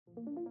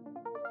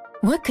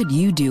What could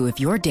you do if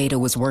your data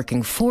was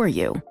working for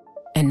you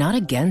and not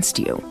against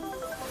you?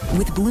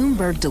 With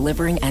Bloomberg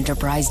delivering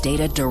enterprise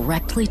data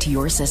directly to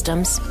your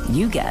systems,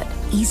 you get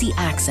easy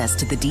access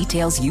to the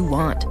details you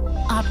want,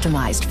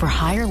 optimized for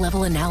higher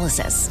level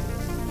analysis,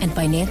 and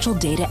financial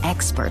data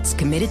experts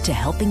committed to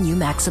helping you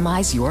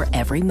maximize your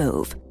every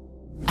move.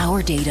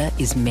 Our data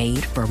is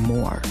made for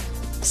more,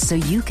 so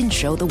you can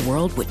show the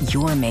world what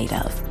you're made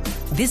of.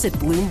 Visit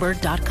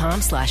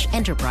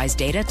Bloomberg.com/enterprise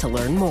data to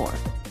learn more.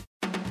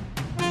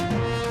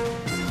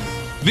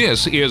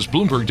 This is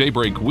Bloomberg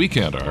Daybreak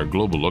Weekend, our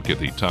global look at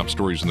the top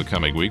stories in the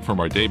coming week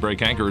from our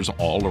Daybreak anchors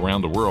all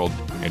around the world.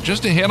 And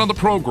just ahead on the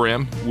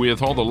program,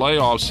 with all the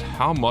layoffs,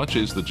 how much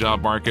is the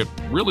job market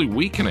really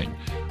weakening?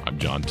 I'm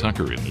John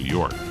Tucker in New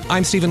York.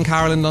 I'm Stephen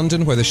Carroll in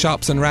London, where the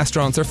shops and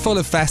restaurants are full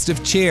of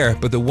festive cheer,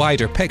 but the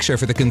wider picture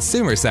for the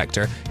consumer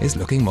sector is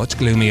looking much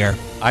gloomier.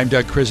 I'm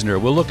Doug Krisner.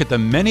 We'll look at the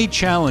many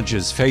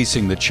challenges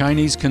facing the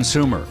Chinese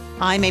consumer.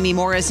 I'm Amy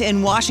Morris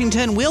in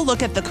Washington. We'll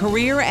look at the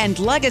career and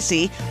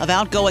legacy of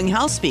outgoing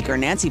House Speaker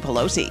Nancy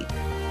Pelosi.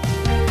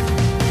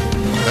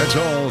 That's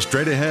all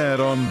straight ahead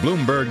on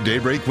Bloomberg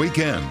Daybreak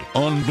Weekend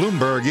on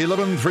Bloomberg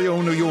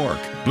 1130 New York,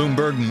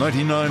 Bloomberg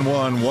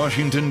 99.1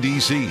 Washington,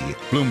 D.C.,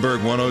 Bloomberg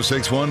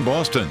 106.1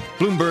 Boston,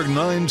 Bloomberg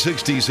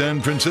 960 San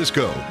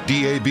Francisco,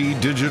 DAB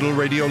Digital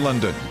Radio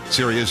London,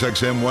 Sirius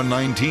XM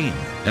 119,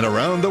 and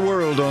around the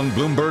world on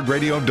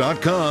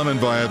BloombergRadio.com and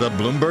via the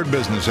Bloomberg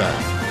Business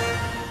app.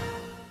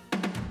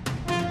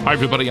 Hi,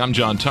 everybody. I'm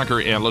John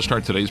Tucker, and let's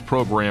start today's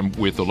program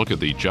with a look at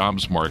the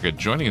jobs market.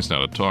 Joining us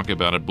now to talk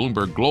about it,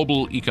 Bloomberg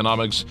Global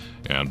Economics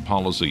and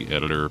Policy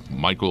Editor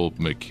Michael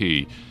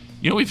McKee.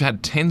 You know, we've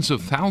had tens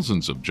of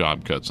thousands of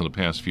job cuts in the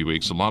past few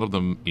weeks, a lot of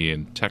them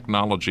in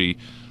technology.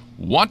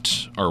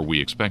 What are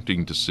we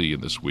expecting to see in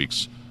this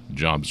week's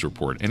jobs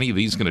report? Any of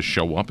these going to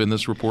show up in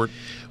this report?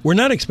 We're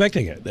not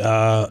expecting it.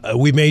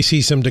 We may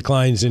see some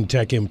declines in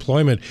tech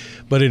employment,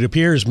 but it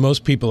appears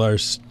most people are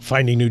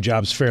finding new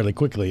jobs fairly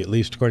quickly, at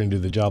least according to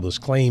the jobless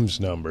claims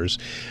numbers.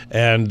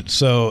 And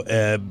so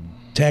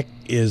tech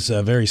is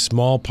a very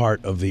small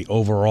part of the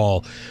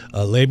overall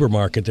labor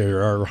market.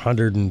 There are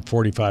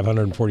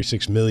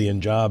 146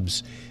 million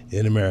jobs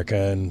in America,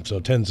 and so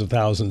tens of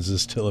thousands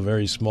is still a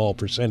very small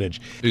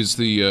percentage. Is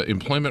the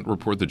employment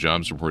report, the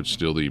jobs report,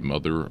 still the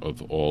mother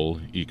of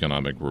all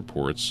economic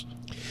reports?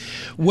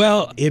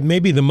 Well, it may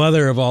be the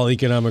mother of all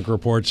economic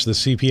reports. The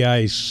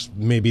CPI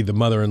may be the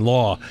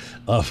mother-in-law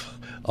of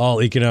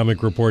all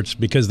economic reports,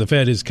 because the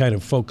Fed is kind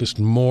of focused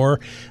more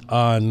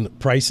on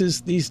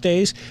prices these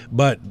days.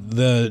 But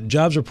the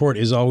jobs report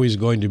is always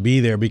going to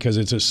be there because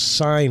it's a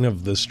sign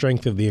of the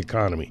strength of the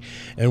economy.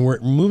 And we're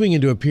moving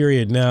into a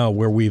period now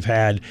where we've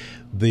had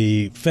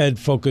the Fed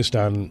focused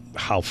on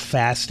how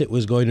fast it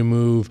was going to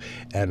move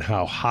and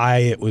how high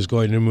it was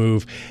going to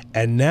move.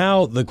 And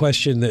now the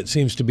question that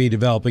seems to be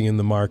developing in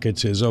the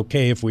markets is,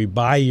 okay, if we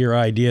buy your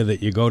idea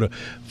that you go to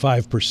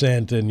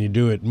 5% and you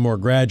do it more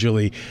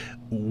gradually,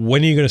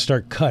 when are you going to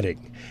start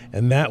cutting?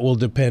 And that will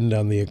depend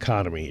on the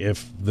economy.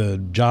 If the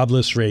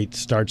jobless rate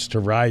starts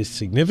to rise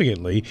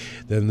significantly,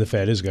 then the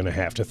Fed is going to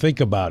have to think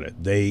about it.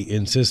 They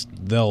insist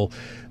they'll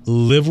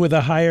live with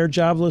a higher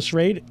jobless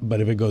rate,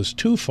 but if it goes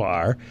too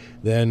far,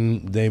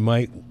 then they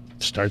might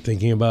start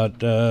thinking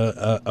about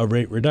a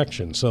rate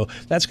reduction. So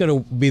that's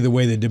going to be the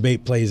way the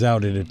debate plays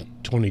out in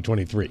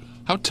 2023.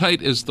 How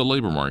tight is the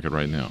labor market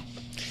right now?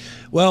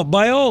 Well,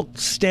 by all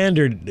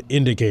standard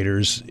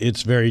indicators,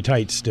 it's very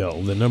tight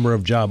still. The number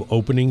of job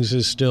openings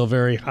is still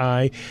very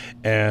high,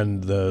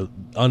 and the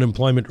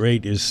unemployment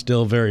rate is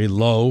still very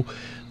low.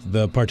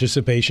 The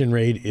participation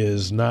rate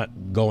is not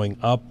going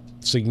up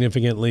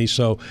significantly,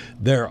 so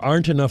there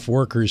aren't enough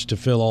workers to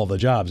fill all the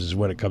jobs is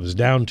what it comes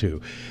down to.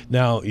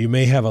 Now, you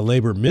may have a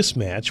labor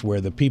mismatch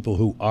where the people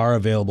who are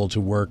available to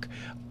work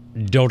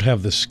don't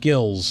have the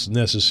skills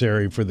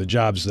necessary for the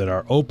jobs that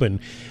are open.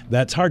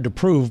 That's hard to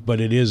prove,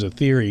 but it is a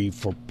theory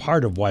for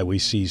part of why we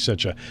see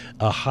such a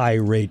high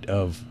rate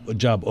of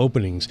job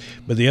openings.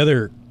 But the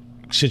other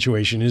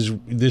situation is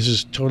this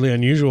is totally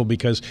unusual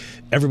because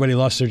everybody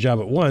lost their job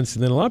at once,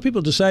 and then a lot of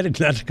people decided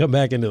not to come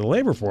back into the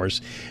labor force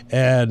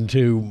and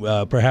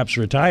to perhaps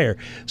retire.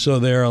 So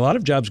there are a lot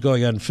of jobs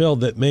going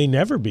unfilled that may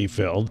never be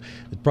filled.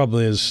 It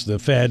probably is the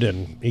Fed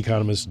and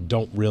economists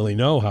don't really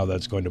know how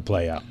that's going to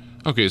play out.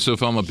 Okay, so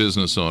if I'm a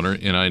business owner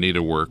and I need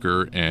a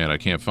worker and I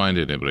can't find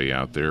anybody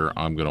out there,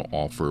 I'm going to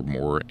offer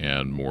more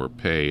and more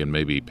pay and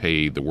maybe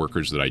pay the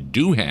workers that I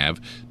do have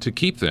to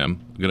keep them.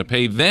 I'm going to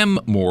pay them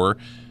more,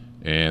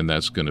 and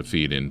that's going to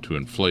feed into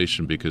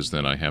inflation because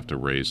then I have to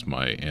raise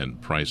my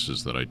end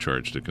prices that I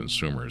charge to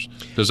consumers.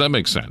 Does that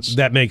make sense?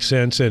 That makes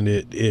sense, and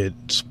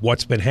it's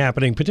what's been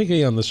happening,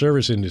 particularly on the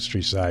service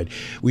industry side.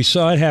 We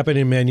saw it happen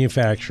in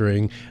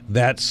manufacturing.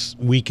 That's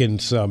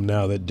weakened some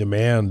now that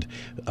demand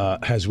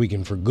has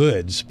weakened for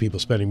goods, people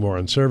spending more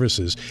on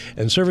services.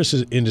 And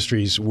services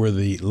industries were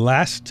the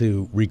last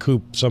to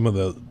recoup some of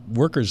the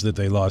workers that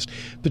they lost,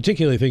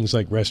 particularly things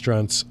like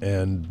restaurants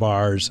and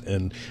bars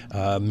and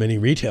many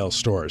retail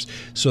stores.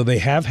 So they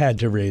have had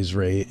to raise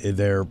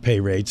their pay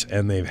rates,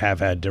 and they have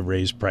had to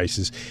raise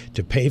prices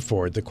to pay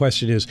for it. The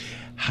question is,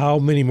 how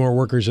many more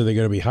workers are they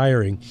going to be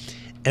hiring?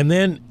 And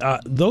then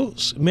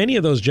many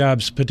of those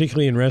jobs,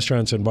 particularly in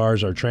restaurants and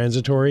bars, are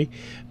transitory.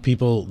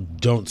 People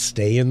don't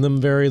stay in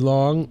them very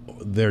long.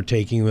 They're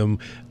taking them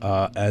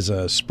as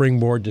a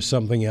springboard to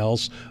something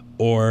else,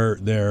 or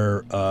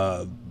they're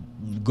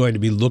going to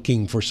be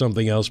looking for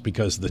something else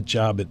because the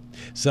job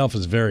itself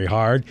is very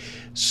hard.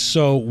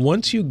 So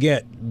once you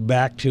get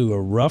back to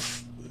a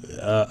rough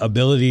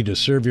ability to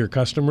serve your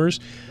customers,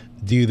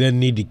 do you then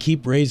need to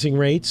keep raising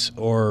rates,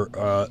 or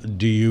can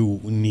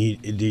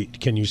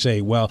you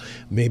say, well,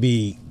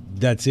 maybe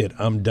that's it,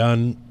 I'm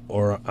done,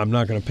 or I'm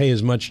not going to pay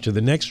as much to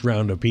the next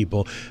round of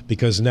people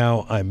because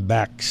now I'm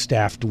back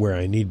staffed where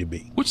I need to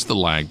be? What's the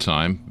lag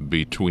time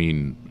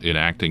between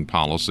enacting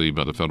policy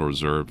by the Federal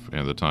Reserve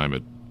and the time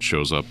it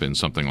shows up in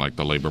something like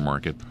the labor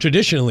market?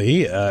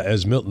 Traditionally,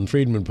 as Milton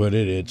Friedman put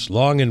it, it's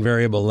long and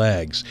variable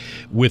lags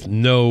with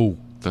no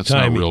That's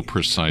timing, not real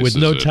precise, with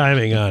no is it?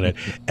 timing on it.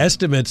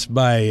 Estimates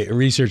by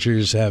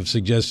researchers have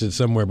suggested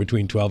somewhere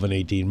between 12 and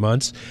 18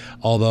 months,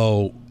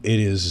 although it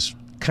is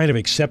kind of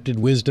accepted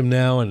wisdom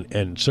now,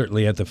 and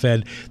certainly at the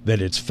Fed,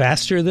 that it's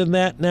faster than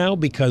that now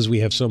because we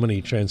have so many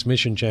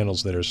transmission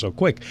channels that are so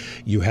quick.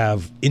 You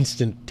have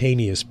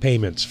instantaneous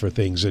payments for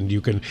things, and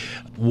you can.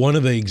 One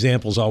of the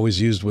examples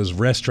always used was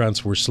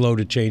restaurants were slow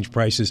to change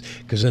prices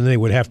because then they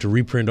would have to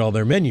reprint all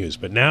their menus.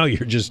 But now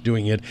you're just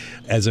doing it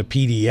as a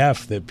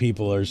PDF that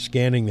people are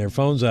scanning their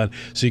phones on,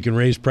 so you can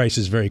raise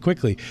prices very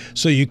quickly.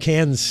 So you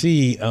can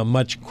see a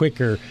much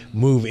quicker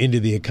move into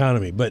the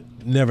economy. But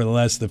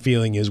nevertheless, the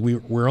feeling is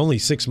we're only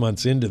 6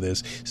 months into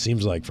this.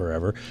 Seems like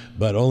forever,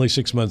 but only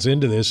 6 months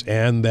into this,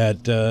 and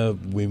that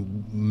we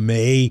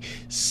may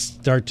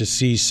start to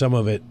see some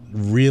of it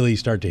really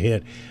start to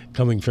hit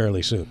coming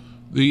fairly soon.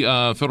 The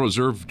Federal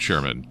Reserve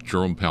Chairman,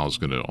 Jerome Powell, is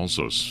going to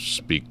also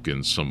speak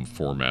in some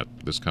format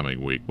this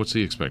coming week. What's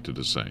he expected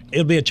to say?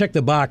 It'll be a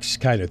check-the-box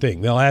kind of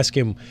thing. They'll ask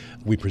him,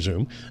 we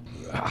presume,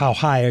 how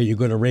high are you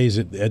going to raise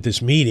it at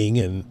this meeting?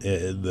 And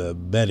the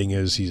betting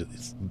is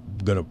he's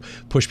going to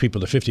push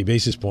people to 50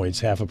 basis points,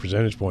 half a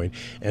percentage point.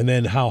 And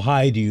then how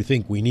high do you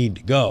think we need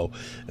to go?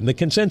 And the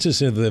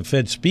consensus of the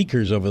Fed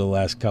speakers over the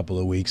last couple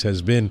of weeks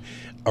has been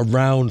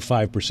around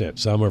 5%.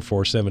 Some are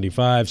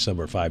 475, some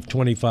are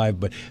 525,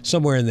 but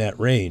somewhere in that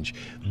range.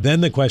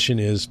 Then the question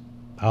is,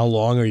 how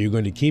long are you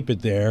going to keep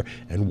it there,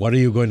 and what are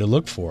you going to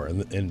look for?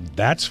 And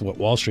that's what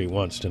Wall Street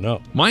wants to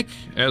know. Mike,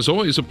 as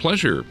always, a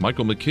pleasure.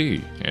 Michael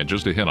McKee. And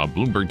just ahead on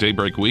Bloomberg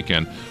Daybreak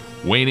Weekend,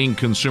 waning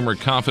consumer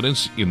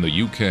confidence in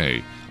the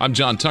UK. I'm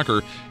John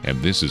Tucker,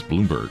 and this is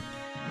Bloomberg.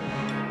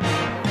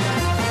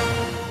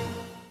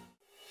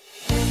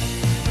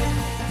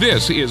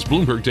 This is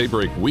Bloomberg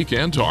Daybreak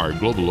Weekend, our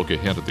global look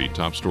ahead at the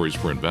top stories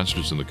for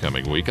investors in the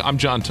coming week. I'm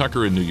John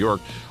Tucker in New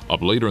York.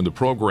 Up later in the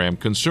program,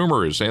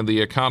 consumers and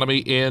the economy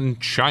in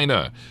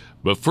China.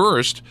 But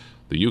first,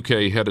 the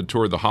UK headed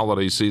toward the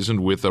holiday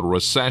season with a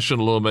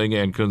recession looming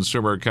and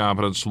consumer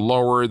confidence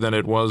lower than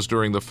it was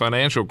during the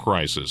financial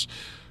crisis.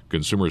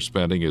 Consumer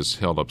spending is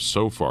held up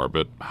so far,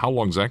 but how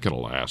long is that going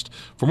to last?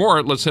 For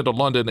more, let's head to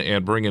London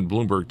and bring in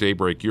Bloomberg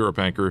Daybreak Europe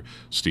anchor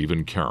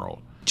Stephen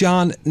Carroll.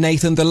 John,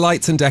 Nathan, the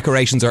lights and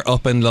decorations are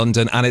up in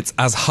London, and it's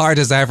as hard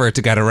as ever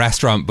to get a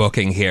restaurant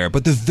booking here.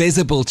 But the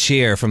visible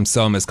cheer from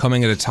some is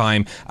coming at a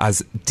time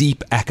as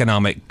deep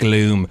economic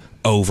gloom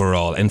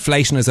overall.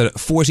 Inflation is at a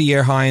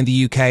 40-year high in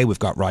the UK. We've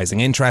got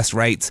rising interest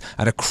rates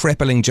and a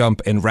crippling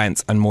jump in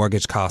rents and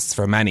mortgage costs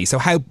for many. So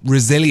how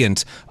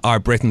resilient are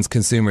Britain's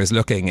consumers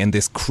looking in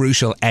this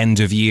crucial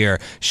end-of-year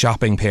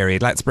shopping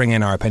period? Let's bring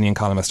in our opinion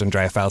columnist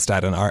Andrea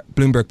Felstad and our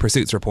Bloomberg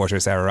Pursuits reporter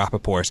Sarah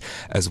Rappaport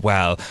as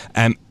well.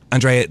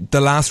 Andrea,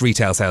 the last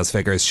retail sales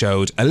figures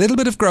showed a little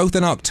bit of growth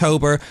in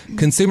October.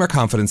 Consumer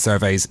confidence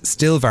surveys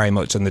still very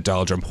much in the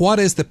doldrum. What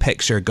is the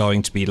picture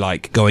going to be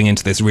like going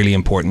into this really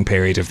important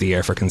period of the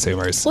year for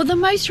consumers? Well, the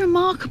most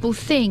remarkable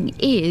thing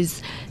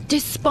is,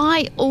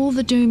 despite all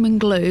the doom and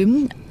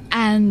gloom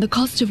and the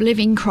cost of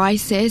living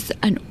crisis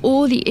and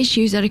all the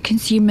issues that our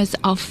consumers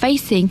are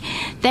facing,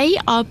 they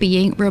are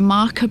being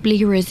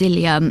remarkably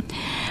resilient.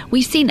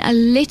 We've seen a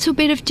little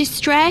bit of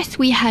distress.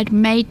 We had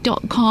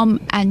Made.com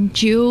and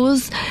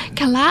Joules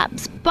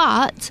collapse,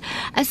 but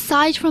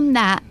aside from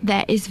that,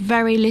 there is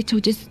very little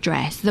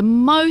distress. The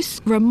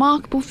most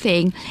remarkable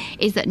thing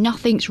is that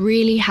nothing's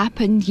really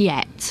happened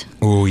yet.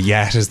 Oh,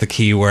 yet is the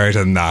key word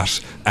in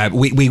that.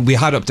 We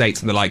had updates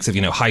from the likes of,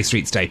 high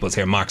street staples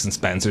here, Marks and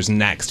Spencer's,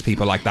 Next,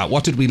 people like that.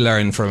 What did we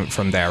learn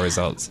from their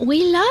results?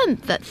 We learned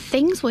that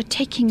things were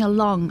ticking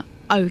along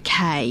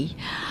okay.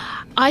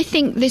 I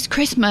think this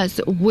Christmas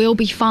will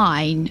be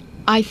fine.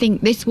 I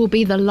think this will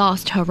be the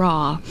last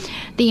hurrah.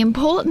 The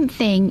important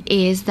thing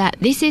is that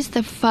this is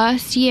the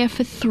first year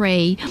for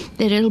 3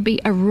 that it'll be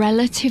a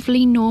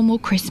relatively normal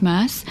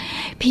Christmas.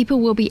 People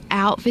will be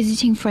out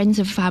visiting friends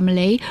and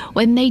family.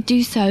 When they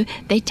do so,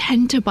 they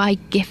tend to buy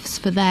gifts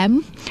for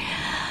them.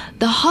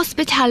 The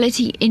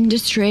hospitality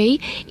industry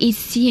is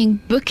seeing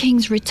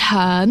bookings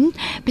return,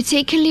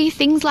 particularly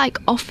things like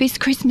office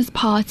Christmas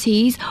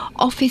parties,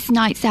 office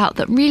nights out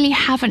that really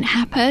haven't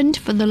happened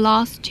for the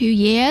last 2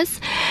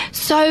 years.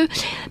 So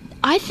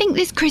I think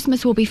this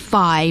Christmas will be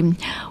fine.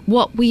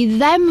 What we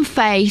then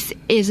face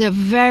is a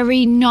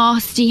very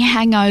nasty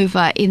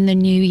hangover in the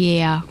new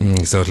year.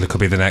 So it could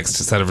be the next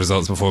set of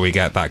results before we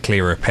get that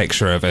clearer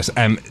picture of it.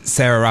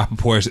 Sarah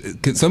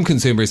Rappaport, some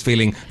consumers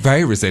feeling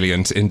very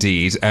resilient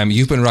indeed.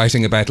 You've been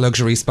writing about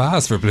luxury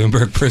spas for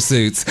Bloomberg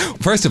Pursuits.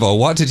 First of all,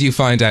 what did you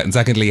find out? And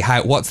secondly,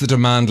 what's the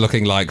demand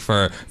looking like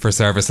for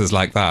services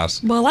like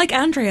that? Well, like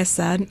Andrea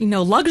said,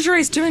 luxury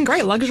is doing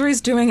great. Luxury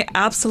is doing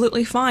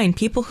absolutely fine.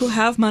 People who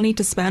have money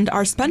to spend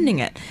are spending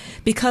it.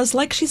 Because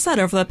like she said,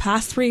 over the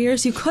past 3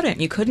 years, you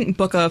couldn't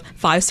book a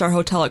 5-star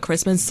hotel at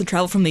Christmas to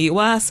travel from the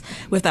US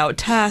without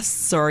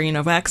tests or,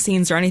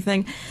 vaccines or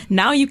anything.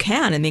 Now you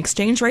can, and the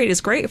exchange rate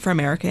is great for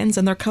Americans,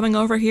 and they're coming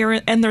over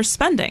here and they're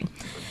spending.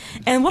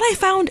 And what I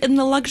found in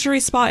the luxury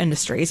spa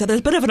industry is that there's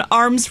a bit of an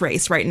arms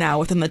race right now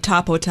within the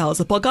top hotels,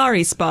 the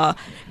Bulgari Spa,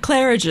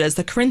 Claridge's,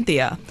 the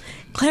Corinthia.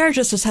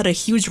 Claridge's just had a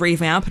huge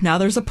revamp. Now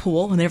there's a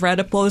pool. When they've had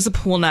a pool, there's a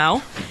pool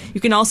now.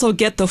 You can also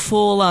get the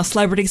full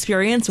celebrity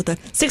experience with a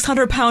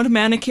 600-pound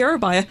manicure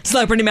by a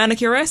celebrity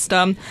manicurist.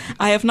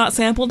 I have not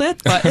sampled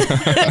it, but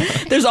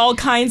there's all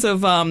kinds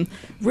of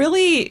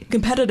really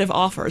competitive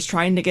offers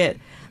trying to get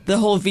the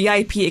whole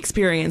VIP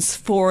experience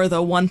for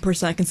the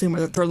 1% consumer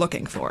that they're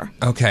looking for.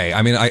 Okay,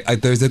 I mean,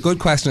 there's a good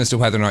question as to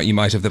whether or not you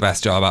might have the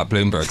best job at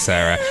Bloomberg,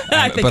 Sarah.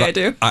 I think I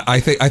do. I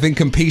think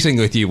competing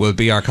with you will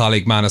be our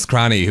colleague Manus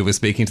Cranny, who was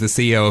speaking to the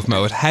CEO of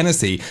Moet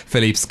Hennessy,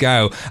 Philippe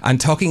Scow, and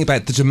talking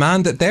about the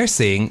demand that they're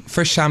seeing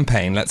for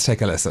champagne. Let's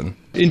take a listen.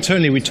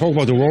 Internally, we talk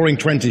about the roaring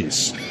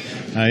 20s.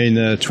 In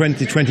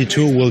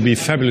 2022 will be a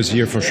fabulous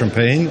year for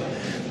champagne.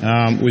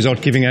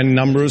 Without giving any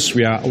numbers,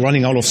 we are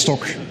running out of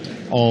stock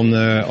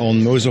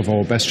on most of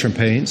our best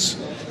champagnes.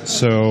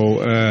 So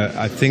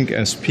I think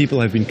as people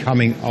have been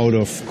coming out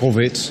of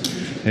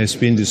COVID, there's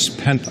been this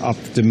pent-up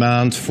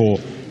demand for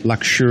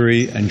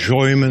luxury,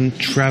 enjoyment,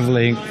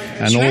 traveling,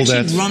 and all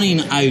that. We're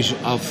running out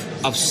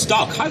of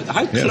stock.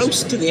 How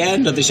close to the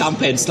end of the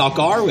champagne stock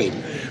are we?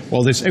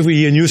 Well, there's every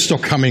year new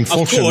stock coming,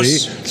 fortunately.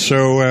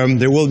 So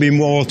there will be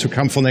more to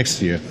come for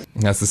next year.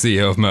 That's the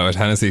CEO of Moet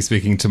Hennessy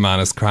speaking to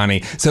Manus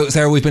Cranny. So,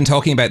 Sarah, we've been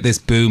talking about this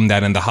boom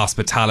then in the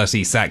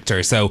hospitality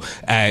sector. So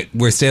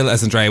we're still,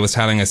 as Andrea was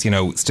telling us,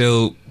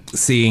 still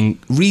seeing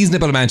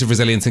reasonable amount of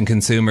resilience in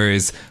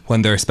consumers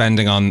when they're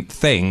spending on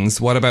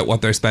things. What about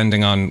what they're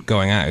spending on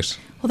going out?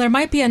 Well, there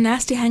might be a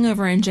nasty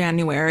hangover in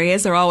January,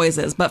 as there always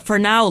is, but for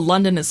now,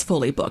 London is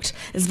fully booked.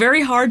 It's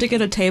very hard to get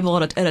a table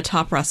at a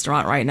top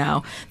restaurant right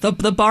now.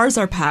 The bars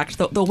are packed.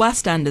 The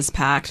West End is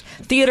packed.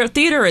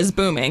 Theatre is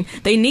booming.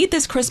 They need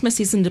this Christmas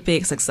season to be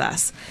a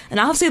success. And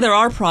obviously there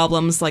are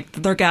problems, like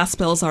their gas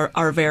bills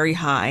are very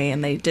high,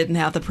 and they didn't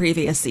have the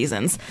previous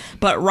seasons.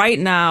 But right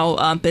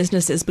now,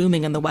 business is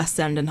booming in the West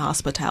End and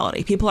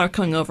hospitality. People are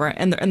coming over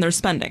and they're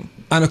spending.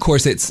 And of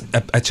course, it's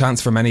a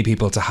chance for many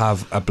people to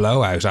have a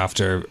blowout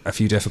after a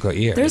few difficult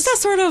years. There's that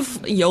sort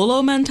of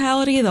YOLO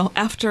mentality, though.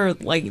 After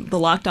the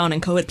lockdown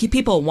and COVID,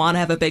 people want to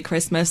have a big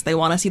Christmas. They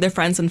want to see their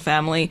friends and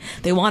family.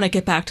 They want to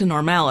get back to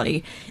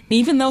normality. And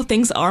even though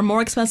things are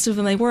more expensive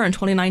than they were in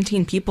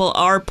 2019, people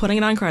are putting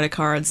it on credit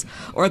cards,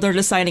 or they're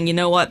deciding, you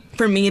know what,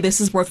 for me,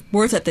 this is worth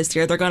it this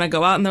year. They're going to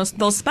go out and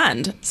they'll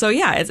spend. So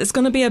yeah, it's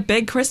going to be a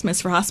big Christmas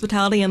for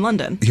hospitality in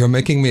London. You're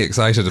making me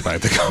excited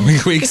about the coming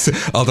weeks,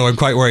 although I'm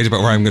quite worried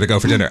about where I'm going to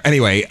go for dinner.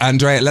 Anyway,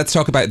 Andrea, let's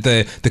talk about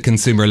the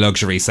consumer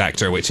luxury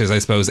sector, which is,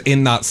 I suppose,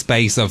 in that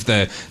space of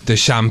the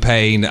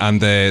champagne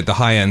and the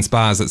high-end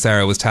spas that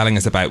Sarah was telling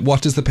us about.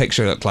 What does the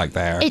picture look like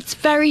there? It's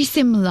very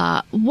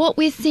similar. What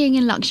we're seeing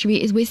in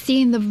luxury is we're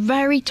seeing the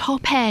very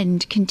top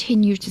end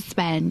continue to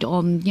spend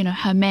on,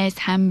 Hermes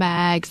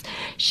handbags,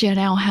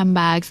 Chanel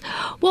handbags.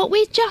 What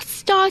we're just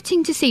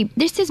starting to see,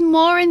 this is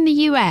more in the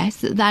US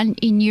than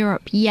in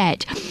Europe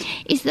yet,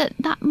 is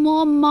that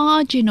more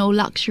marginal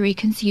luxury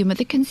consumer,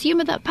 the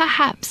consumer that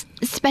perhaps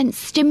spent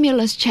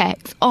stimulus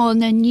checks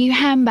on a new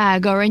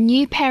handbag or a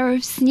new pair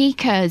of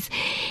sneakers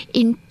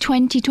in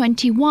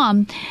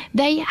 2021,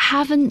 they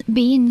haven't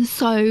been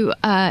so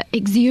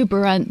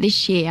exuberant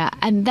this year,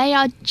 and they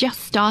are just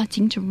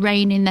starting to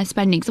rein in their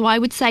spending. So I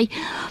would say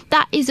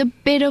that is a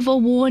bit of a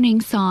warning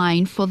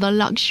sign for the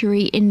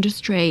luxury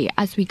industry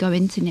as we go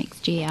into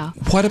next year.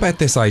 What about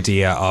this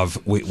idea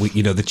of,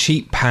 the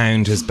cheap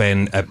pound has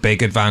been a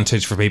big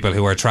advantage for people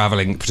who are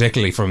travelling,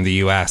 particularly from the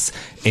US,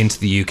 into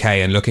the UK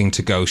and looking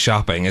to go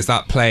shopping. Is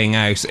that playing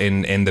out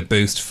in the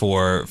boost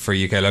for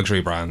UK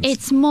luxury brands?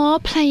 It's more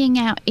playing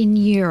out in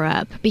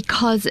Europe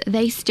because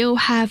they still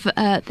have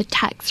the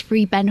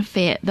tax-free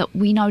benefit that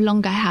we no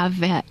longer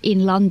have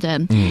in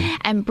London.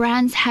 And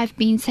brands have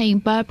been saying,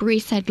 Burberry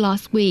said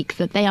last week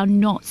that they are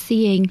not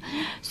seeing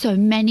so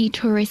many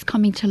tourists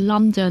coming to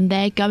London.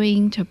 They're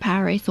going to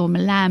Paris or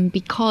Milan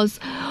because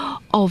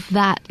of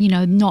that,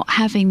 not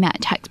having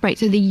that tax break.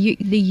 So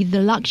the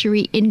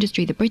luxury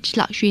industry, the British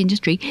luxury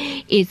industry,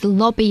 is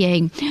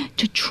lobbying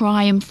to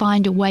try and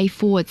find a way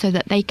forward so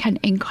that they can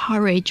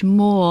encourage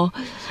more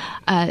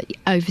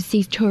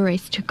overseas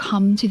tourists to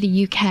come to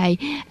the UK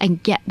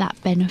and get that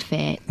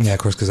benefit. Yeah, of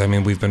course, because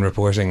we've been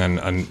reporting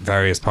on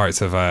various parts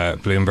of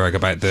Bloomberg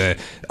about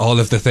all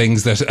of the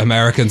things that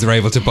Americans are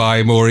able to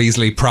buy more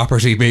easily,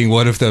 property being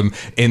one of them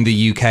in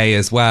the UK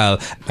as well.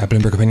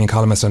 Bloomberg opinion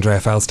columnist Andrea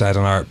Felsted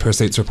and our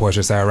Pursuits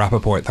reporter Sarah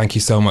Rappaport, thank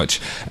you so much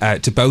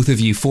to both of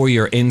you for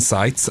your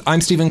insights.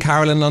 I'm Stephen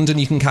Carroll in London.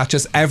 You can catch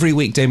us every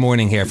weekday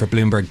morning here for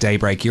Bloomberg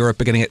Daybreak Europe,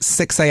 beginning at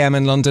 6 a.m.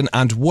 in London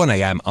and 1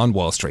 a.m. on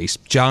Wall Street.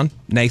 John,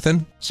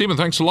 Nathan? Stephen,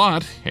 thanks a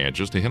lot. And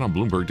just a hit on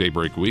Bloomberg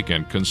Daybreak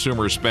Weekend,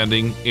 consumer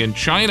spending in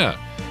China.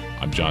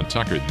 I'm John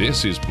Tucker.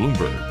 This is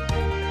Bloomberg.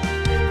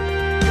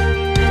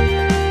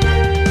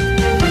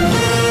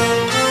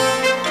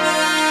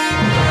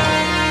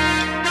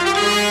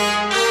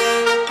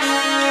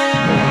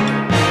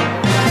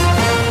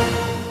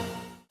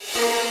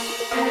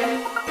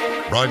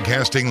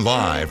 Broadcasting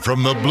live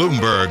from the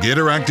Bloomberg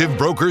Interactive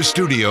Brokers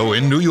Studio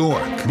in New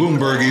York.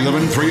 Bloomberg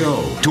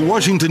 1130 to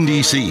Washington,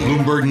 D.C.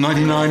 Bloomberg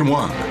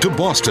 99.1 to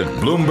Boston.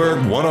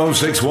 Bloomberg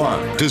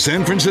 106.1 to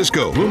San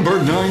Francisco. Bloomberg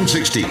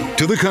 960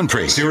 to the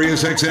country.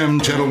 Sirius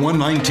XM Channel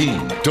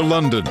 119 to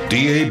London.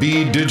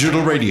 DAB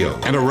Digital Radio.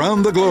 And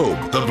around the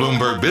globe, the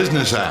Bloomberg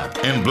Business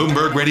app and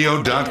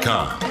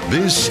BloombergRadio.com.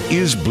 This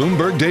is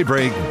Bloomberg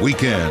Daybreak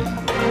Weekend.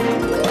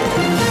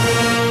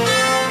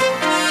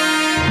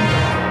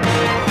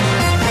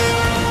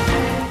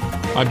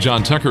 I'm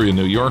John Tucker in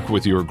New York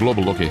with your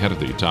global look ahead at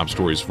the top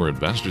stories for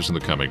investors in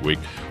the coming week.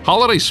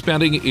 Holiday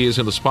spending is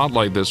in the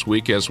spotlight this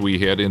week as we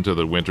head into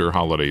the winter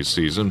holiday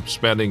season.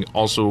 Spending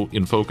also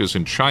in focus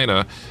in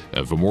China.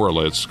 For more,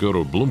 let's go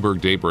to Bloomberg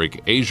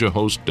Daybreak Asia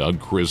host Doug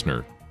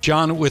Krisner.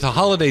 John, with the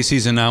holiday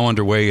season now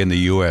underway in the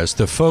U.S.,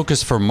 the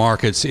focus for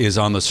markets is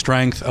on the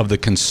strength of the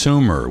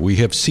consumer. We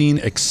have seen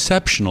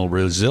exceptional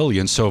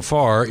resilience so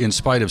far in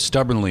spite of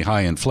stubbornly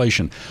high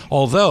inflation.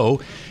 Although,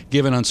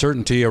 given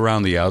uncertainty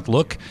around the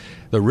outlook,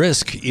 the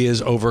risk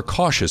is over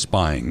cautious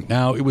buying.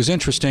 Now, it was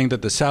interesting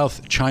that the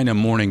South China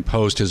Morning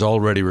Post has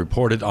already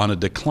reported on a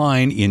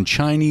decline in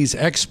Chinese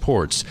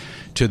exports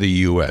to the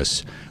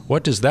U.S.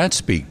 What does that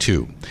speak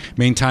to?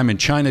 Meantime, in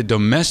China,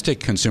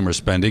 domestic consumer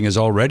spending has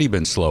already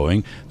been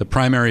slowing. The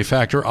primary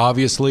factor,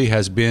 obviously,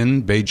 has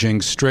been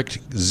Beijing's strict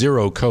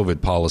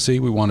zero-COVID policy.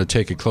 We want to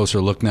take a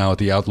closer look now at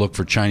the outlook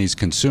for Chinese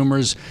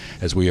consumers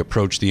as we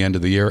approach the end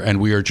of the year.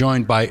 And we are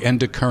joined by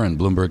Enda Curran,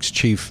 Bloomberg's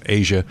chief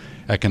Asia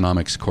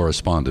economics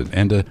correspondent.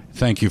 Enda,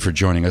 thank you for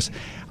joining us.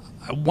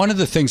 One of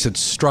the things that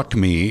struck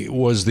me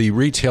was the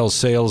retail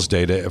sales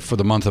data for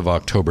the month of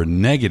October,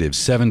 negative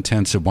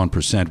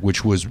 0.7%,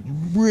 which was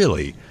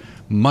really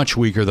much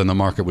weaker than the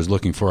market was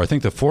looking for. I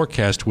think the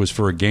forecast was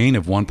for a gain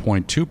of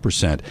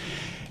 1.2%.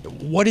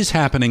 What is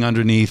happening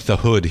underneath the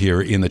hood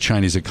here in the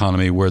Chinese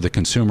economy where the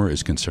consumer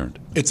is concerned?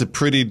 It's a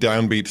pretty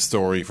downbeat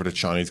story for the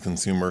Chinese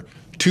consumer.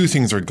 Two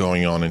things are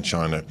going on in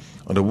China.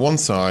 On the one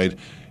side,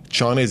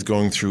 China is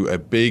going through a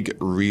big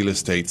real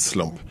estate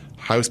slump.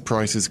 House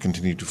prices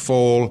continue to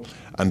fall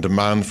and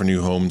demand for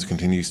new homes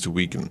continues to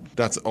weaken.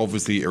 That's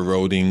obviously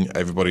eroding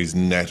everybody's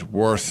net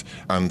worth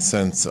and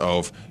sense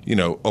of,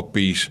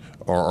 upbeat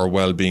or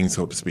well-being,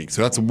 so to speak.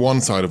 So that's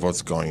one side of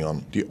what's going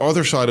on. The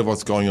other side of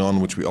what's going on,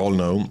 which we all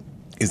know,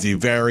 is the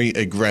very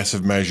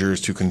aggressive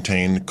measures to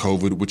contain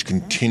COVID, which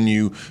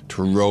continue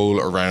to roll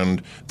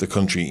around the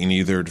country in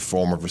either the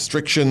form of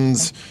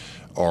restrictions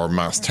or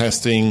mass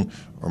testing,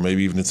 or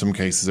maybe even in some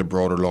cases a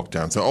broader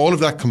lockdown. So all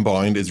of that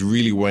combined is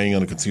really weighing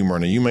on the consumer.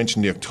 Now, you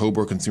mentioned the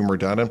October consumer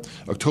data.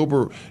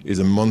 October is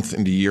a month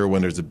in the year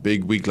when there's a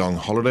big week-long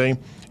holiday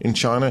in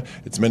China.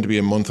 It's meant to be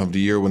a month of the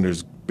year when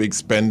there's big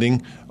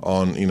spending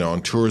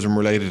on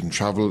tourism-related and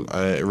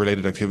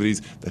travel-related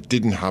activities. That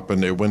didn't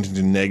happen. It went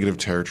into negative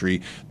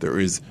territory. There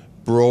is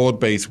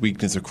broad-based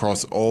weakness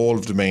across all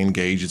of the main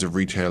gauges of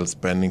retail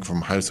spending,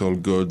 from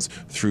household goods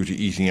through to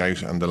eating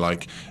out and the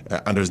like.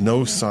 And there's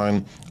no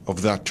sign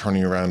of that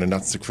turning around, and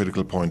that's the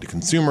critical point. The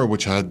consumer,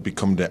 which had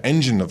become the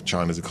engine of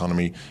China's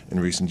economy in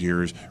recent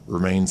years,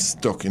 remains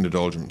stuck in the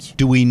doldrums.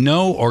 Do we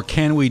know, or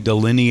can we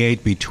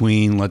delineate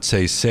between, let's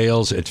say,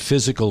 sales at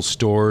physical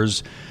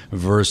stores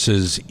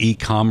versus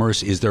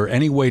e-commerce? Is there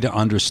any way to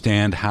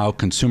understand how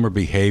consumer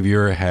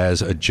behavior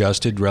has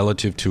adjusted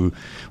relative to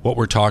what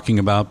we're talking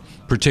about,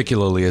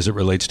 particularly as it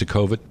relates to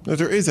COVID? Now,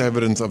 there is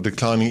evidence of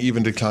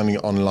declining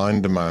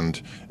online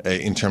demand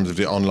in terms of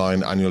the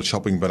online annual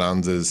shopping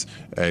bonanzas,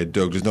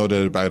 Doug. There's no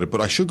doubt about it.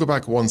 But I should go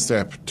back one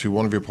step to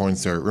one of your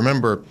points there.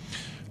 Remember,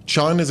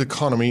 China's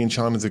economy and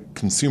China's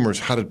consumers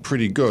had it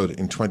pretty good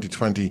in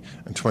 2020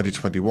 and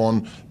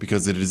 2021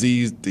 because the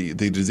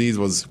disease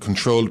was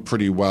controlled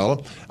pretty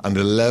well, and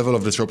the level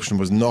of disruption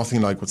was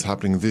nothing like what's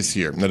happening this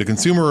year. Now, the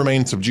consumer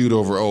remained subdued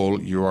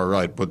overall, you are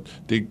right, but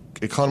the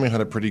economy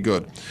had it pretty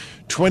good.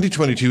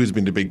 2022 has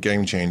been the big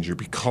game changer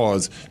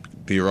because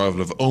the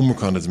arrival of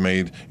Omicron has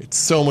made it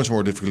so much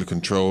more difficult to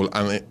control,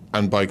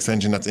 and by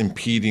extension that's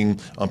impeding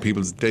on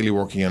people's daily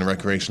working and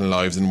recreational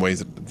lives in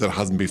ways that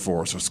hasn't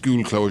before. So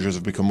school closures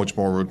have become much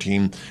more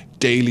routine,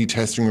 daily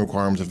testing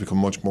requirements have become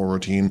much more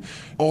routine.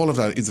 All of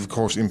that is of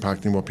course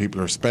impacting what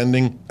people are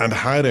spending and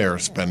how they are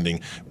spending.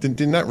 The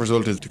net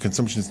result is the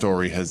consumption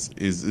story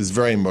is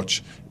very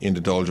much in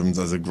the doldrums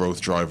as a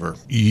growth driver.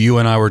 You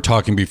and I were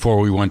talking before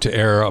we went to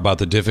air about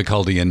the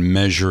difficulty in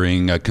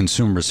measuring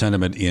consumer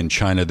sentiment in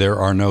China. There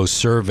are no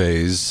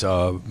surveys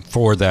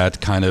for that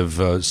kind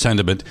of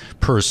sentiment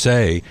per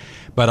se,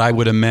 but I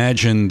would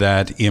imagine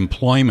that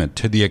employment,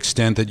 to the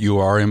extent that you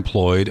are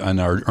employed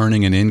and are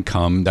earning an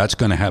income, that's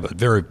going to have a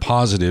very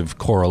positive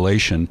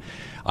correlation.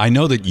 I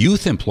know that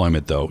youth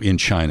employment, though, in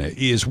China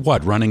is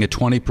running at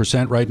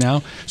 20% right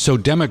now? So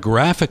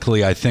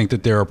demographically, I think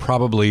that there are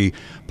probably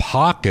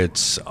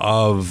pockets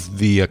of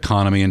the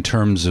economy in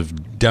terms of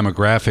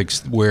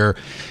demographics where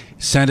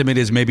sentiment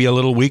is maybe a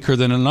little weaker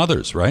than in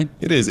others, right?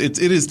 It is. It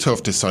is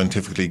tough to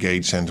scientifically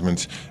gauge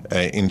sentiment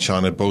in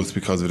China, both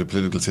because of the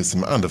political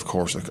system and, of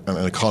course,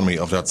 an economy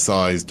of that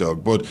size,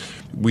 Doug. But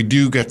we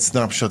do get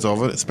snapshots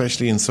of it,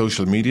 especially in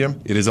social media.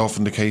 It is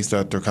often the case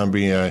that there can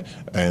be a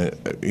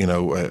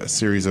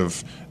series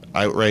of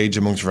outrage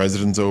amongst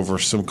residents over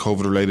some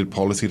COVID-related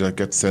policy that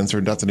gets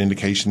censored. That's an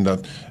indication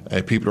that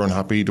people are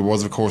unhappy. There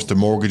was, of course, the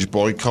mortgage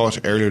boycott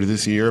earlier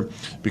this year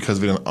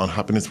because of an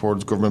unhappiness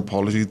towards government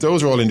policies.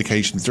 Those are all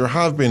indications. There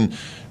have been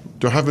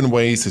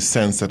ways to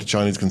sense that the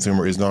Chinese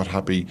consumer is not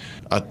happy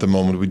at the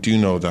moment. We do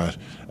know that.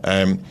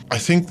 I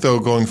think, though,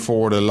 going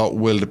forward, a lot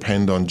will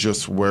depend on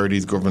just where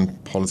these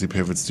government policy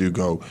pivots do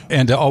go.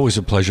 And always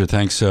a pleasure.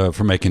 Thanks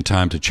for making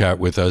time to chat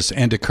with us.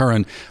 Enda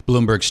Curran,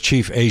 Bloomberg's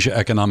chief Asia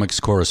economics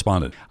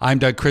correspondent. I'm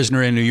Doug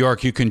Krisner in New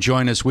York. You can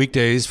join us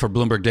weekdays for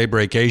Bloomberg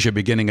Daybreak Asia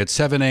beginning at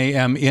 7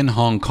 a.m. in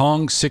Hong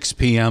Kong, 6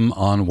 p.m.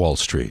 on Wall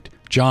Street.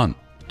 John.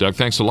 Doug,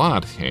 thanks a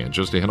lot. And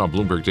just ahead on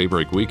Bloomberg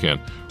Daybreak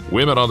Weekend,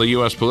 women on the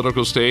U.S.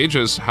 political stage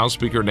as House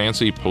Speaker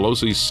Nancy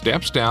Pelosi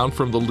steps down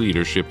from the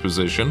leadership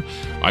position.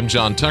 I'm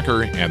John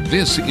Tucker, and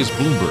this is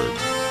Bloomberg.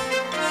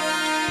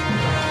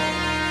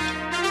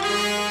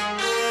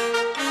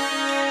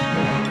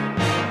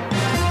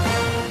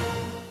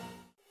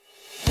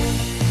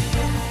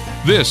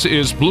 This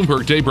is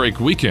Bloomberg Daybreak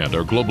Weekend,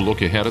 our global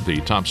look ahead at the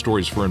top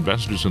stories for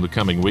investors in the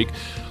coming week.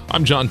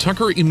 I'm John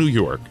Tucker in New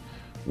York.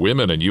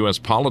 Women in U.S.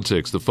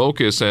 politics, the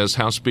focus as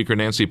House Speaker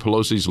Nancy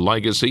Pelosi's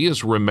legacy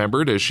is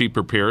remembered as she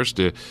prepares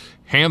to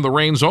hand the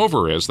reins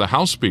over as the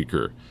House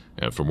Speaker.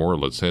 And for more,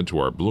 let's head to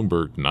our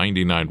Bloomberg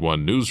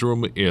 99.1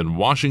 newsroom in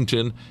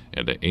Washington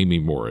and to Amy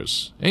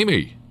Morris.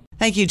 Amy.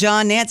 Thank you,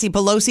 John. Nancy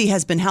Pelosi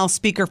has been House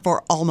Speaker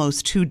for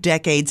almost 2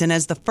 decades, and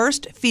as the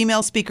first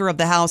female Speaker of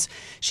the House,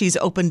 she's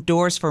opened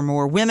doors for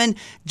more women.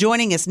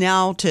 Joining us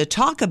now to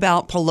talk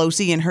about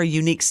Pelosi and her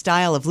unique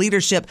style of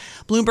leadership,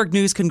 Bloomberg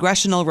News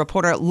congressional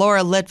reporter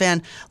Laura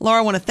Litvin. Laura,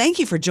 I want to thank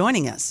you for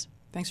joining us.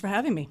 Thanks for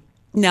having me.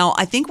 Now,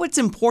 I think what's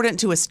important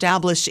to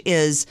establish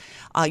is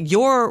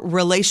your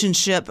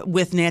relationship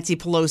with Nancy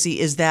Pelosi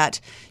is that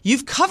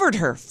you've covered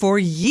her for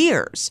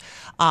years.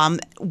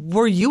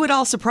 Were you at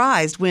all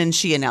surprised when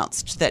she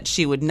announced that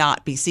she would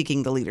not be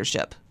seeking the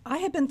leadership? I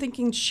had been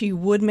thinking she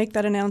would make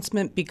that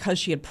announcement because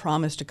she had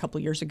promised a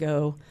couple years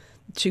ago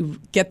to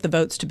get the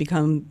votes to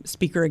become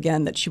Speaker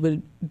again, that she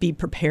would be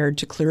prepared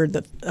to clear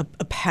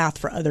a path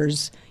for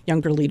others,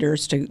 younger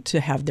leaders, to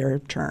have their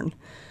turn.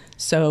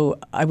 So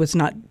I was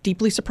not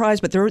deeply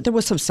surprised, but there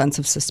was some sense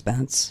of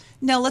suspense.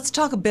 Now let's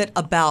talk a bit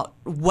about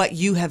what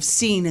you have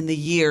seen in the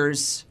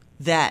years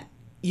that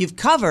you've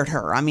covered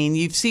her. I mean,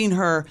 you've seen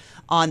her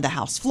on the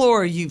House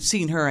floor. You've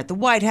seen her at the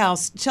White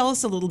House. Tell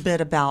us a little bit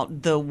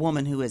about the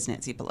woman who is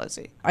Nancy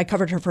Pelosi. I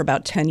covered her for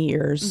about 10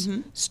 years.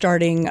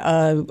 Starting,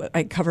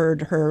 I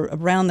covered her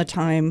around the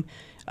time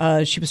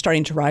she was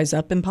starting to rise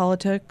up in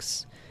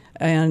politics,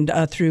 and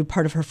through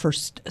part of her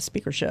first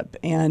speakership.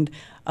 And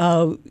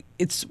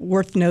it's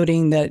worth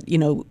noting that,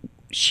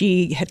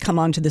 she had come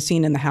onto the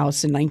scene in the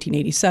House in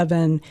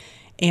 1987.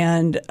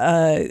 And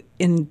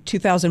in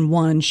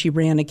 2001, she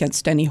ran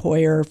against Steny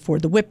Hoyer for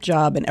the whip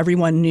job, and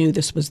everyone knew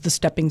this was the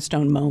stepping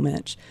stone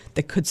moment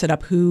that could set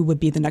up who would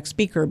be the next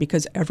speaker,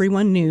 because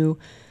everyone knew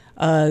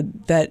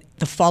that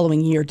the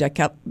following year, Dick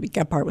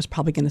Gephardt was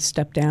probably going to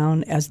step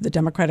down as the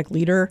Democratic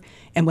leader.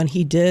 And when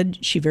he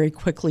did, she very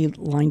quickly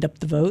lined up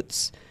the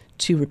votes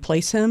to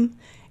replace him.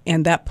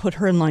 And that put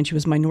her in line. She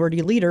was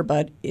minority leader,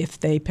 but if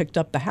they picked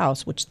up the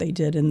House, which they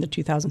did in the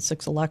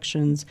 2006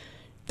 elections,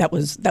 that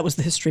was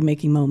the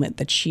history-making moment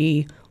that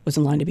she was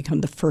in line to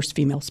become the first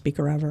female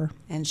speaker ever.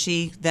 And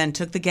she then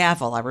took the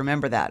gavel. I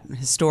remember that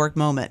historic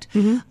moment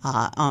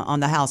on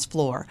the House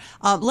floor.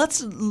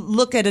 Let's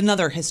look at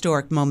another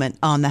historic moment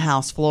on the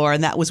House floor,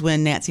 and that was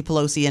when Nancy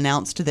Pelosi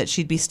announced that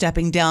she'd be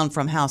stepping down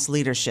from House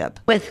leadership.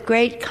 With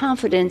great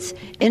confidence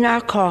in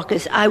our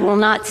caucus, I will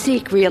not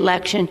seek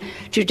re-election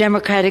to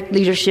Democratic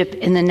leadership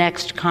in the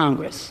next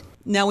Congress.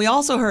 Now, we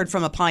also heard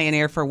from a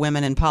pioneer for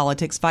women in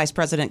politics, Vice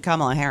President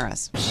Kamala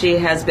Harris. She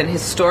has been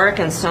historic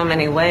in so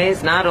many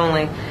ways, not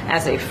only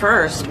as a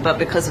first, but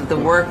because of the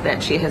work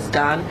that she has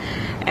done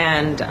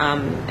and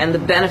the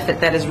benefit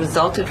that has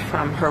resulted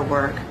from her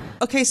work.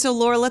 Okay, so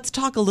Laura, let's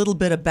talk a little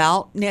bit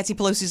about Nancy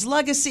Pelosi's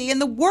legacy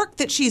and the work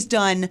that she's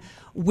done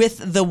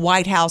with the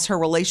White House, her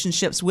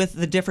relationships with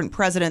the different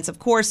presidents. Of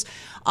course,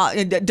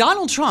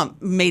 Donald Trump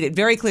made it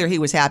very clear he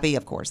was happy,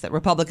 of course, that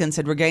Republicans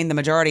had regained the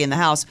majority in the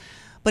House.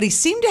 But he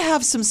seemed to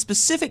have some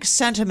specific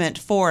sentiment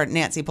for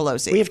Nancy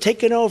Pelosi. We have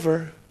taken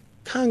over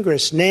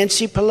Congress.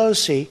 Nancy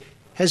Pelosi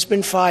has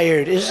been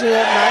fired. Isn't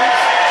that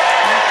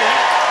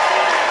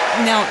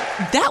nice? Now,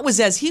 that was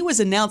as he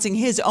was announcing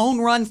his own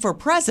run for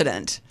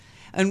president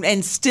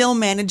and still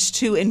managed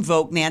to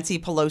invoke Nancy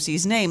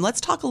Pelosi's name.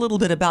 Let's talk a little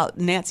bit about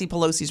Nancy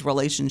Pelosi's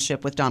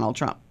relationship with Donald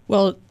Trump.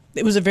 Well,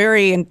 it was a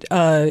very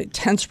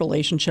tense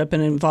relationship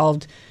and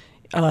involved,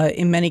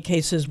 in many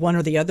cases, one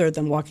or the other of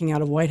them walking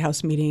out of White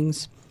House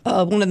meetings.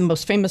 One of the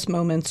most famous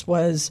moments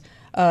was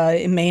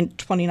in May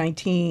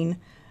 2019.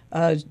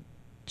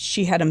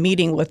 She had a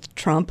meeting with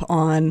Trump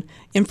on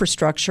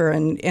infrastructure,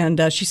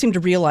 and she seemed to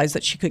realize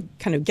that she could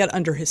kind of get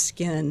under his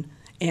skin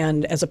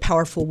and as a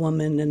powerful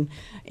woman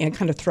and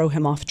kind of throw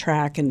him off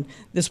track. And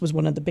this was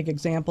one of the big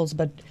examples.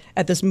 But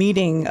at this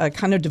meeting,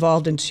 kind of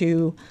devolved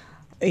into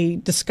a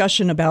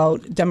discussion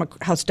about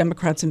House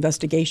Democrats'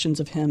 investigations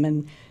of him.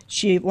 And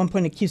she at one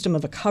point accused him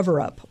of a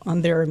cover-up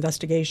on their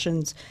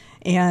investigations.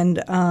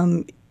 And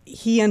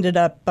he ended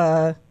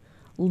up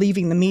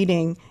leaving the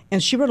meeting,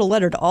 and she wrote a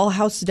letter to all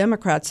House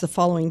Democrats the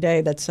following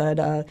day that said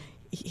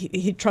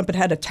Trump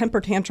had a temper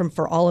tantrum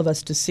for all of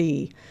us to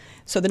see.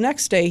 So the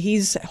next day,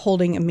 he's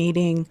holding a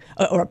meeting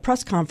or a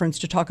press conference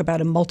to talk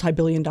about a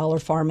multi-billion-dollar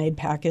farm aid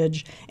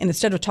package. And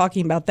instead of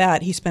talking about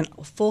that, he spent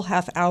a full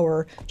half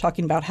hour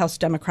talking about House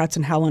Democrats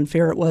and how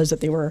unfair it was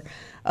that they were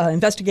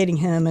investigating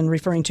him and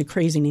referring to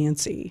Crazy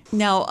Nancy.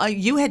 Now,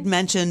 you had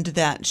mentioned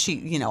that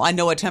she, I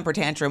know a temper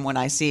tantrum when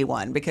I see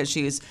one because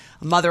she's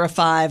a mother of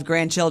 5,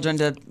 grandchildren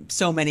to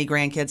so many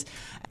grandkids.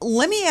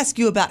 Let me ask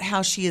you about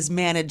how she has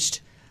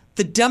managed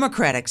the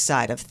Democratic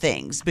side of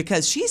things,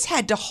 because she's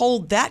had to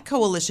hold that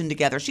coalition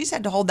together. She's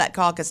had to hold that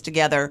caucus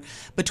together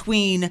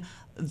between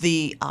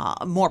the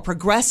more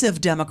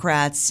progressive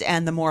Democrats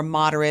and the more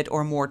moderate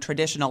or more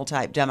traditional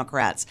type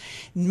Democrats,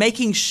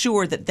 making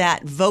sure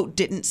that vote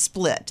didn't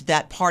split,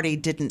 that party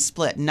didn't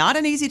split. Not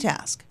an easy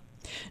task.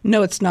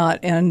 No, it's not.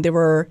 And there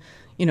were,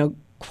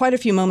 quite a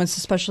few moments,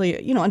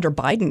 especially, under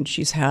Biden,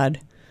 she's had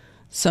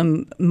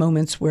some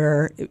moments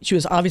where she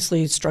was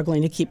obviously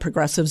struggling to keep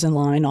progressives in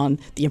line on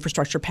the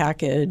infrastructure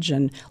package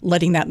and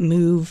letting that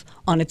move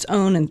on its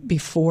own and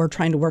before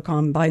trying to work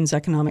on Biden's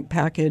economic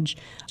package.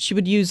 She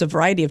would use a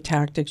variety of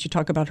tactics. You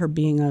talk about her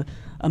being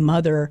a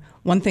mother.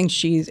 One thing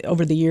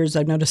over the years,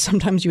 I've noticed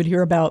sometimes you would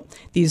hear about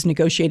these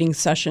negotiating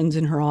sessions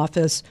in her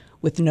office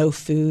with no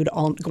food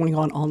going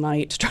on all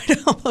night to try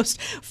to almost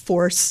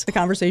force the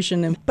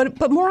conversation.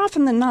 But more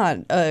often than not,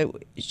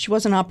 she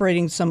wasn't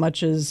operating so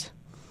much as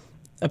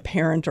a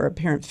parent or a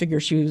parent figure.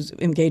 She was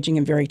engaging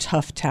in very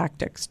tough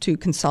tactics to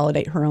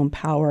consolidate her own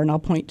power. And I'll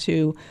point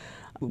to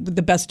one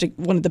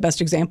of the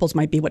best examples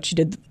might be what she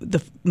did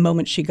the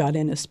moment she got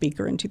in as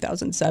Speaker in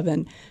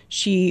 2007.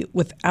 She,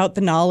 without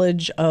the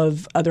knowledge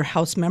of other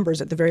House members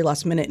at the very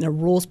last minute, in a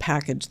rules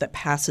package that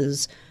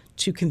passes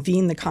to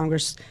convene the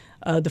Congress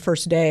the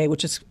first day,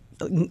 which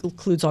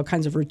includes all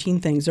kinds of routine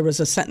things, there was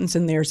a sentence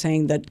in there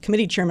saying that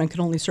committee chairman could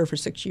only serve for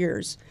 6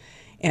 years.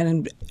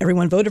 And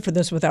everyone voted for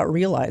this without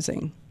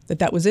realizing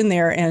that was in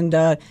there, and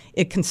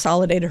it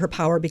consolidated her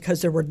power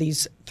because there were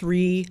these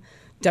 3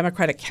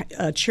 Democratic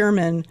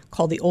chairmen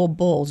called the Old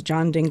Bulls: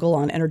 John Dingell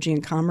on Energy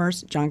and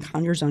Commerce, John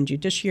Conyers on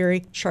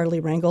Judiciary,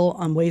 Charlie Rangel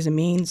on Ways and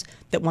Means,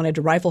 that wanted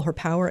to rival her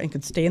power and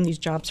could stay in these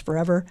jobs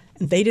forever.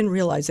 And they didn't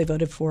realize they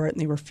voted for it,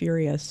 and they were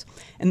furious.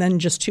 And then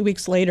just 2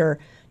 weeks later,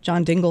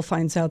 John Dingell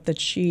finds out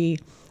that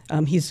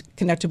he's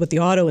connected with the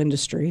auto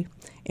industry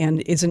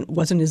and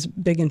wasn't as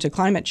big into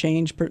climate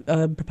change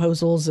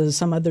proposals as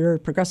some other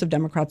progressive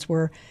Democrats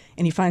were.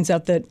 And he finds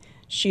out that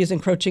she is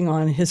encroaching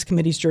on his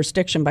committee's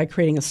jurisdiction by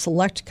creating a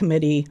select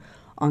committee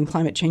on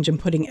climate change and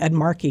putting Ed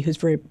Markey, who's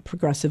very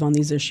progressive on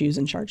these issues,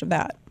 in charge of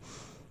that.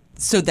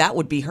 So that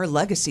would be her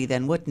legacy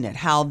then, wouldn't it?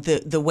 How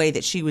the way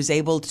that she was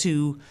able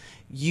to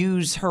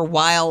use her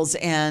wiles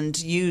and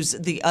use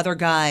the other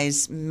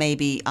guys'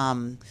 maybe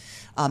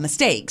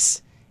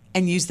mistakes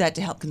and use that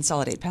to help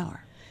consolidate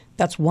power.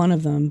 That's one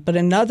of them. But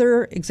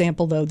another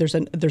example, though, there's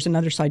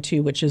another side,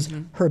 too, which is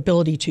her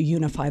ability to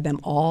unify them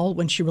all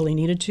when she really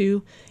needed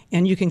to.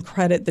 And you can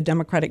credit the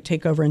Democratic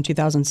takeover in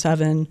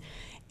 2007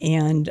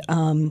 And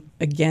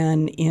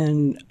again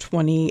in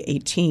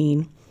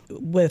 2018,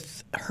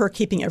 with her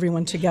keeping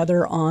everyone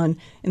together on,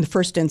 in the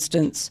first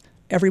instance,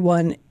 every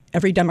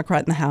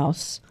Democrat in the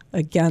House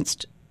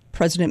against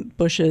President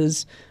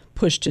Bush's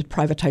push to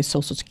privatize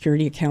Social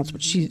Security accounts,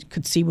 which she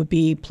could see would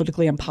be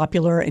politically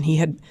unpopular. And he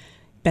had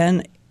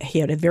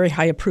a very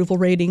high approval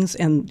ratings,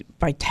 and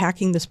by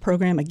tacking this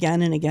program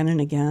again and again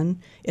and again,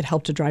 it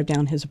helped to drive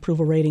down his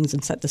approval ratings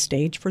and set the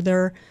stage for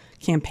their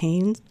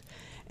campaigns.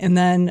 And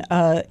then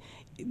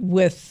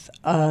with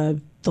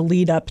the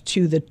lead up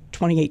to the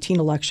 2018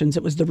 elections,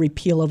 it was the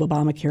repeal of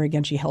Obamacare.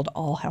 Again, she held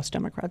all House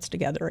Democrats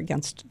together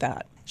against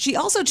that. She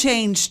also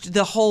changed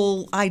the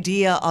whole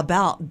idea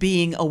about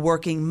being a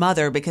working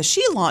mother because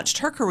she launched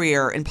her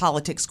career in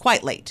politics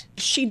quite late.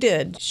 She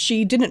did.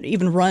 She didn't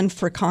even run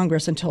for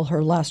Congress until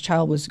her last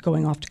child was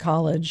going off to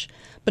college.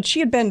 But she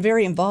had been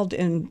very involved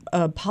in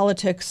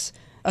politics,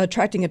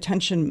 attracting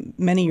attention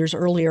many years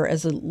earlier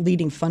as a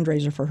leading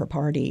fundraiser for her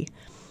party.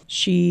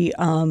 She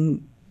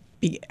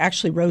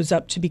actually rose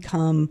up to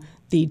become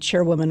the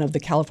chairwoman of the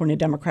California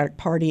Democratic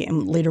Party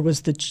and later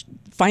was the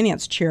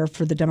finance chair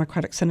for the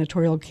Democratic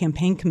Senatorial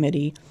Campaign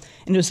Committee.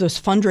 And it was those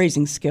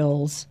fundraising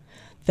skills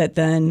that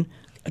then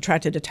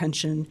attracted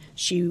attention.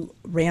 She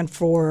ran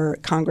for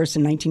Congress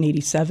in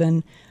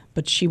 1987,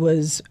 but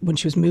when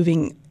she was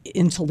moving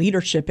into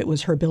leadership, it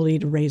was her ability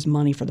to raise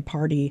money for the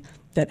party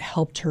that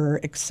helped her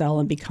excel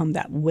and become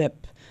that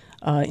whip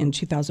in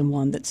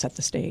 2001 that set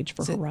the stage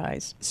for her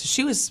rise. So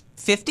she was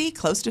 50,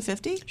 close to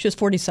 50? She was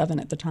 47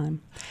 at the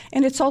time.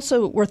 And it's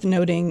also worth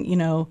noting,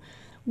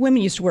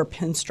 women used to wear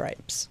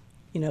pinstripes,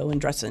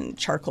 and dress in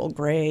charcoal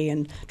gray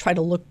and try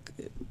to look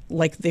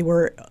like they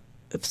were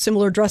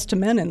similar dressed to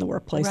men in the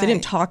workplace. Right. They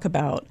didn't talk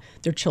about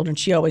their children.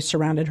 She always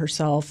surrounded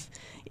herself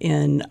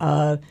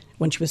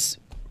when she was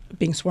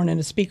being sworn in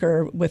as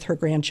speaker with her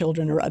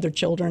grandchildren or other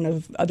children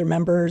of other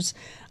members.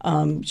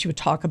 She would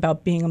talk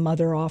about being a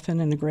mother often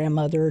and a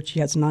grandmother. She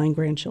has 9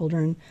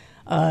 grandchildren.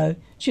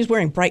 She's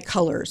wearing bright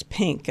colors,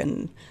 pink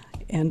and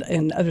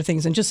other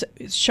things, and just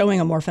showing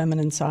a more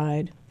feminine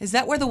side. Is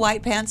that where the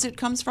white pantsuit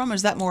comes from, or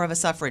is that more of a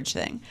suffrage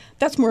thing?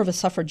 That's more of a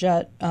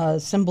suffragette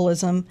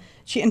symbolism.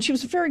 She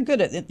was very good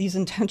at these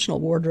intentional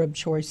wardrobe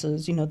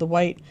choices. The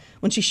white,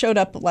 when she showed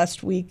up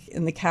last week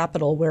in the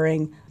Capitol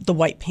wearing the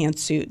white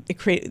pantsuit,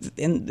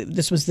 and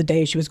this was the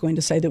day she was going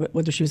to say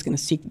whether she was going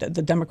to seek the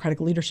Democratic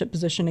leadership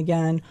position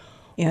again.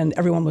 And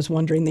everyone was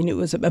wondering. They knew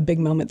it was a big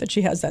moment that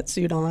she has that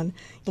suit on.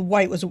 The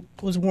white was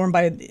worn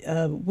by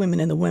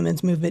women in the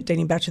women's movement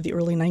dating back to the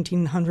early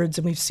 1900s.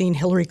 And we've seen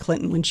Hillary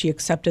Clinton, when she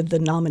accepted the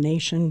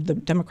nomination, the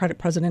Democratic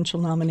presidential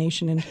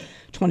nomination in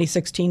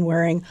 2016,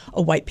 wearing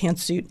a white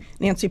pantsuit.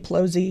 Nancy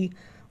Pelosi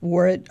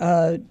wore it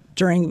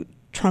during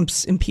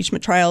Trump's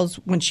impeachment trials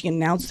when she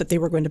announced that they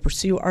were going to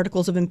pursue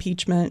articles of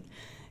impeachment.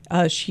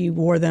 She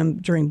wore them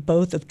during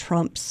both of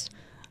Trump's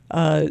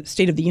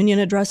State of the Union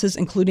addresses,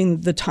 including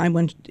the time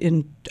when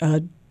in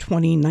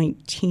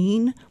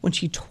 2019 when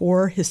she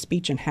tore his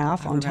speech in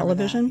half on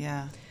television. That,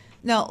 yeah.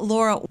 Now,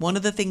 Laura, one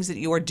of the things that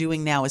you are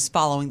doing now is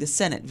following the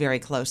Senate very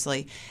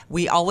closely.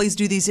 We always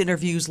do these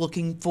interviews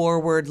looking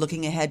forward,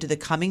 looking ahead to the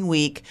coming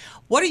week.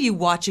 What are you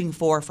watching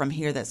for from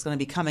here that's going to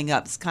be coming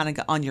up? It's kind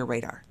of on your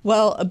radar.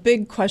 Well, a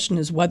big question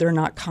is whether or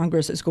not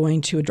Congress is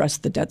going to address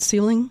the debt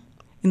ceiling.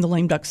 In the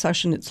lame duck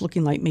session, it's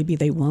looking like maybe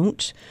they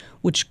won't,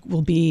 which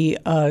will be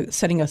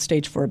setting a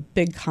stage for a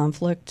big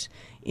conflict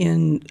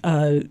in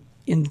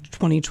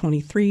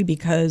 2023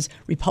 because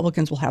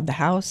Republicans will have the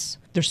House.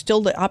 There's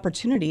still the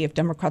opportunity, if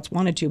Democrats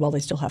wanted to, while they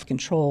still have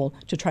control,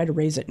 to try to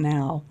raise it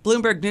now.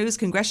 Bloomberg News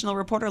congressional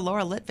reporter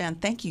Laura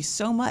Litvan, thank you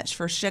so much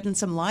for shedding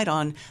some light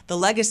on the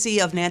legacy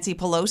of Nancy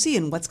Pelosi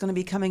and what's going to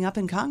be coming up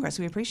in Congress.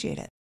 We appreciate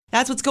it.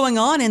 That's what's going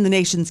on in the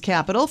nation's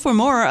capital. For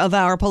more of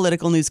our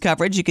political news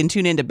coverage, you can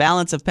tune into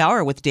Balance of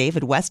Power with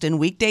David Weston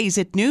weekdays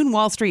at noon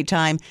Wall Street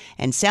time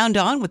and Sound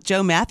On with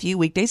Joe Matthew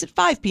weekdays at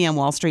 5 p.m.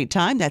 Wall Street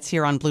time. That's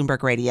here on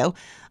Bloomberg Radio.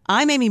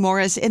 I'm Amy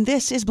Morris, and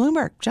this is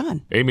Bloomberg.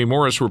 John. Amy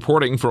Morris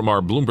reporting from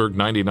our Bloomberg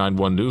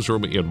 99.1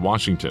 newsroom in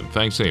Washington.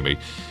 Thanks, Amy.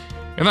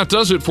 And that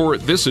does it for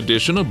this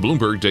edition of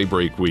Bloomberg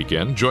Daybreak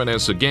Weekend. Join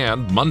us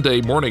again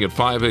Monday morning at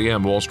 5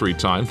 a.m. Wall Street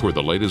time for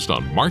the latest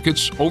on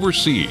markets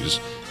overseas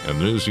and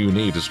news you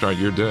need to start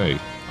your day.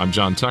 I'm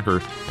John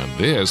Tucker, and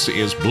this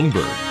is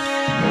Bloomberg.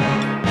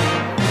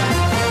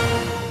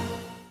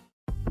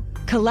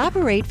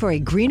 Collaborate for a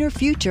greener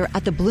future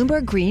at the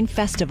Bloomberg Green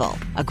Festival,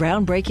 a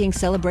groundbreaking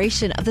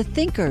celebration of the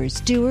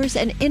thinkers, doers,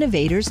 and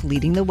innovators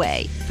leading the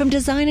way. From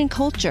design and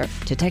culture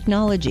to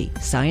technology,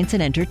 science,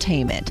 and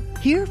entertainment.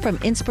 Hear from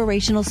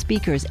inspirational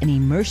speakers and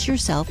immerse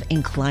yourself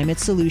in climate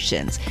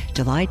solutions.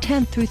 July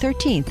 10th through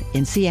 13th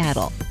in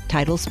Seattle.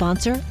 Title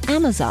sponsor,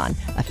 Amazon.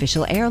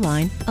 Official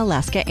airline,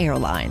 Alaska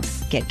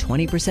Airlines. Get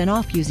 20%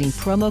 off using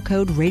promo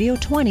code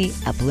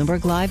RADIO20 at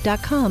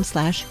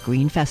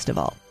BloombergLive.com/Green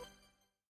Festival.